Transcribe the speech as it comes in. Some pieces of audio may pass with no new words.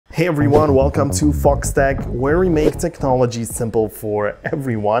Hey everyone, welcome to Foxtecc, where we make technology simple for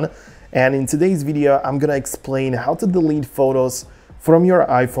everyone. And in today's video, I'm gonna explain how to delete photos from your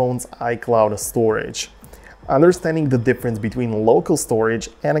iPhone's iCloud storage. Understanding the difference between local storage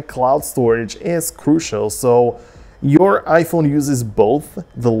and cloud storage is crucial. So your iPhone uses both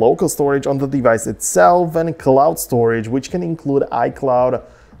the local storage on the device itself and cloud storage, which can include iCloud,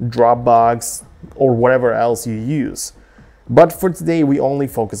 Dropbox, or whatever else you use. But for today, we only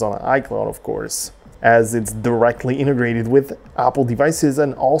focus on iCloud, of course, as it's directly integrated with Apple devices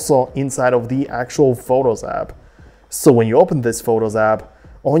and also inside of the actual Photos app. So when you open this Photos app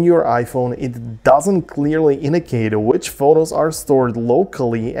on your iPhone, it doesn't clearly indicate which photos are stored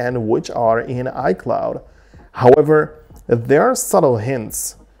locally and which are in iCloud. However, there are subtle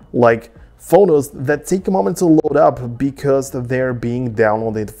hints, like photos that take a moment to load up because they're being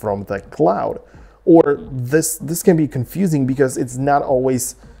downloaded from the cloud. Or this can be confusing because it's not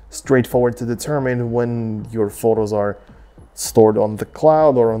always straightforward to determine when your photos are stored on the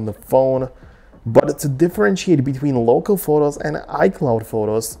cloud or on the phone. But to differentiate between local photos and iCloud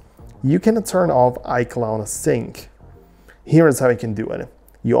photos, you can turn off iCloud Sync. Here is how you can do it.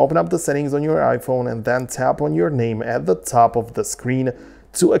 You open up the settings on your iPhone and then tap on your name at the top of the screen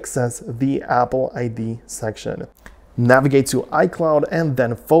to access the Apple ID section. Navigate to iCloud and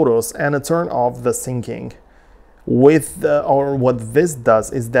then Photos and turn off the syncing. What this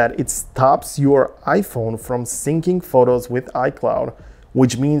does is that it stops your iPhone from syncing photos with iCloud,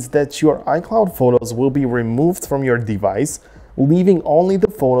 which means that your iCloud photos will be removed from your device, leaving only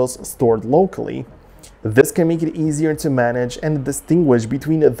the photos stored locally. This can make it easier to manage and distinguish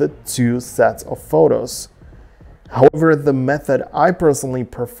between the two sets of photos. However, the method I personally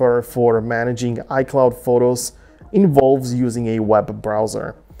prefer for managing iCloud photos involves using a web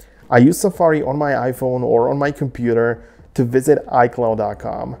browser. I use Safari on my iPhone or on my computer to visit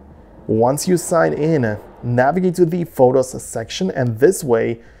iCloud.com. Once you sign in, navigate to the Photos section, and this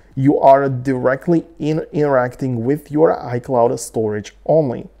way you are directly interacting with your iCloud storage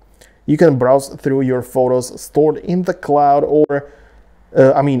only. You can browse through your photos stored in the cloud, or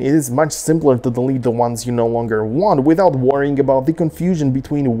it is much simpler to delete the ones you no longer want without worrying about the confusion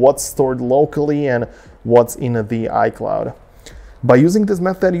between what's stored locally and what's in the iCloud. By using this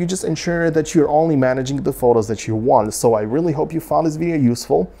method, you just ensure that you're only managing the photos that you want. So I really hope you found this video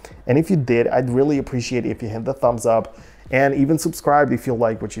useful. And if you did, I'd really appreciate it if you hit the thumbs up and even subscribe if you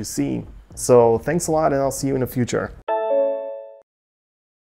like what you see. So thanks a lot, and I'll see you in the future.